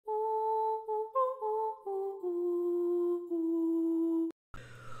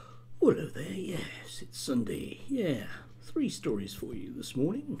Hello there, yes, it's Sunday. Yeah, 3 stories for you this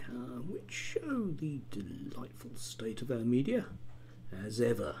morning, which show the delightful state of our media, as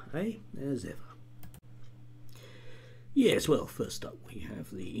ever, eh? As ever. Yes, well, first up we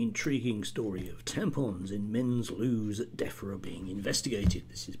have the intriguing story of tampons in men's loos at DEFRA being investigated.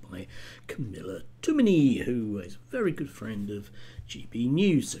 This is by Camilla Tumini, who is a very good friend of GB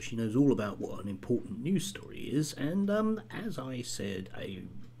News, so she knows all about what an important news story is. And as I said a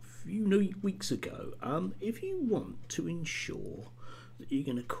few weeks ago, if you want to ensure that you're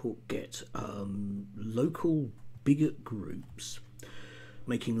going to get local bigot groups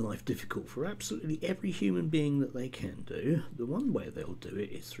making life difficult for absolutely every human being that they can do, the one way they'll do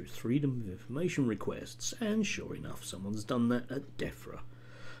it is through freedom of information requests, and sure enough, someone's done that at DEFRA.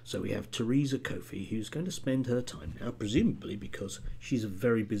 So we have Teresa Kofi, who's going to spend her time now, presumably because she's a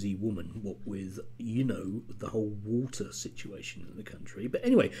very busy woman, what with, you know, the whole water situation in the country. But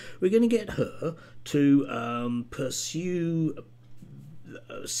anyway, we're going to get her to pursue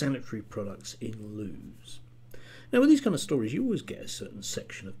sanitary products in loos. Now, with these kind of stories, you always get a certain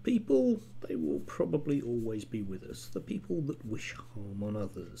section of people. They will probably always be with us, the people that wish harm on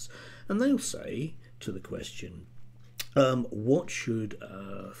others. And they'll say to the question, what should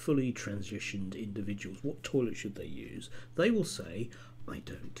fully transitioned individuals, what toilet should they use? They will say, I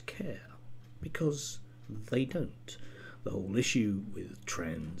don't care, because they don't. The whole issue with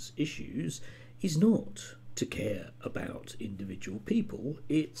trans issues is not to care about individual people,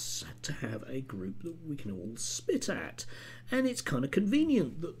 it's to have a group that we can all spit at. And it's kind of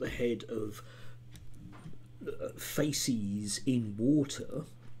convenient that the head of faces in water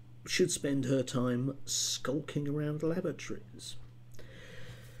should spend her time skulking around laboratories.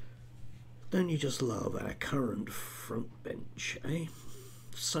 Don't you just love our current front bench, eh?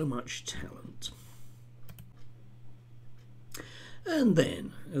 So much talent. And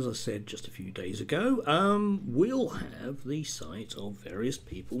then, as I said just a few days ago, we'll have the sight of various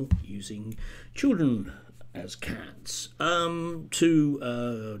people using children as cats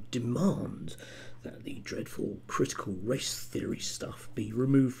to demand that the dreadful critical race theory stuff be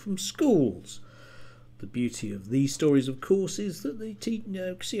removed from schools. The beauty of these stories, of course, is that the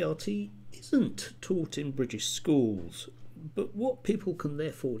CRT isn't taught in British schools. But what people can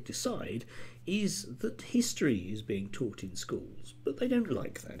therefore decide is that history is being taught in schools. But they don't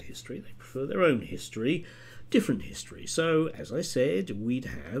like that history. They prefer their own history, different history. So, as I said, we'd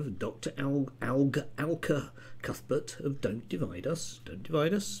have Dr. Alka Cuthbert of Don't Divide Us,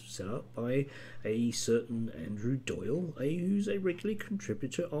 set up by a certain Andrew Doyle, who's a regular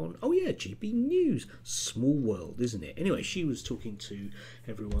contributor on, oh yeah, GB News. Small world, isn't it? Anyway, she was talking to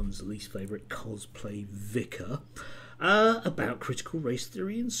everyone's least favourite cosplay vicar about critical race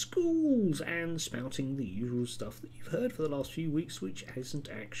theory in schools and spouting the usual stuff that you've heard for the last few weeks, which isn't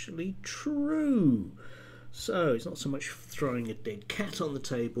actually true. So it's not so much throwing a dead cat on the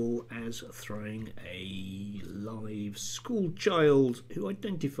table as throwing a live school child who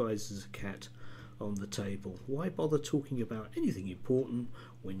identifies as a cat on the table. Why bother talking about anything important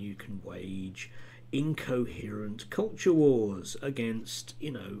when you can wage incoherent culture wars against,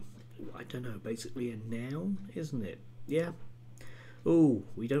 you know, I don't know, basically a noun, isn't it? Yeah. Oh,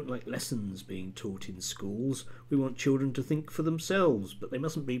 we don't like lessons being taught in schools. We want children to think for themselves, but they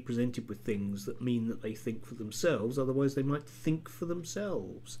mustn't be presented with things that mean that they think for themselves, otherwise they might think for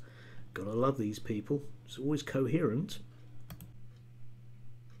themselves. Gotta love these people. It's always coherent.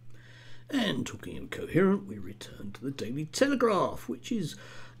 And talking of coherent, we return to the Daily Telegraph, which has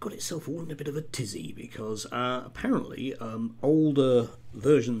got itself all in a bit of a tizzy because apparently older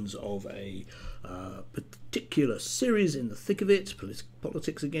versions of a particular series in the thick of it,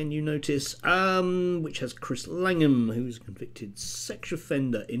 politics again you notice, which has Chris Langham, who's a convicted sex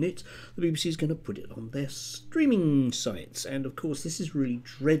offender in it. The BBC is going to put it on their streaming sites, and of course this is really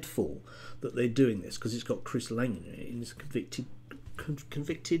dreadful that they're doing this because it's got Chris Langham in it, and he's a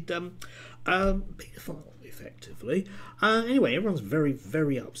convicted paedophile, effectively. Anyway, everyone's very,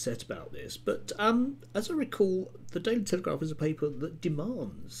 very upset about this. But as I recall, the Daily Telegraph is a paper that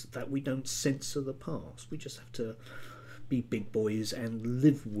demands that we don't censor the past. We just have to be big boys and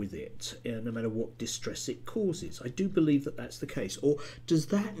live with it, no matter what distress it causes. I do believe that that's the case. Or does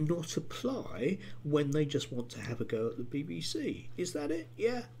that not apply when they just want to have a go at the BBC? Is that it?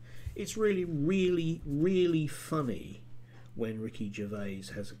 Yeah. It's really, really, really funny when Ricky Gervais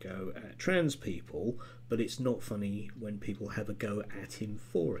has a go at trans people, but it's not funny when people have a go at him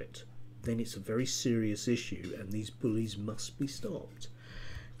for it. Then it's a very serious issue, and these bullies must be stopped.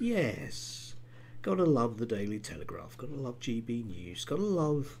 Yes, gotta love the Daily Telegraph, gotta love GB News, gotta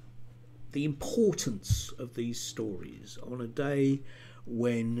love the importance of these stories on a day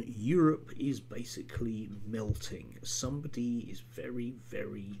when Europe is basically melting. Somebody is very,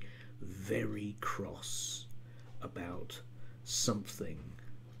 very, very cross about something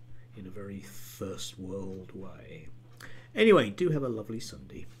in a very first world way. Anyway, do have a lovely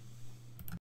Sunday.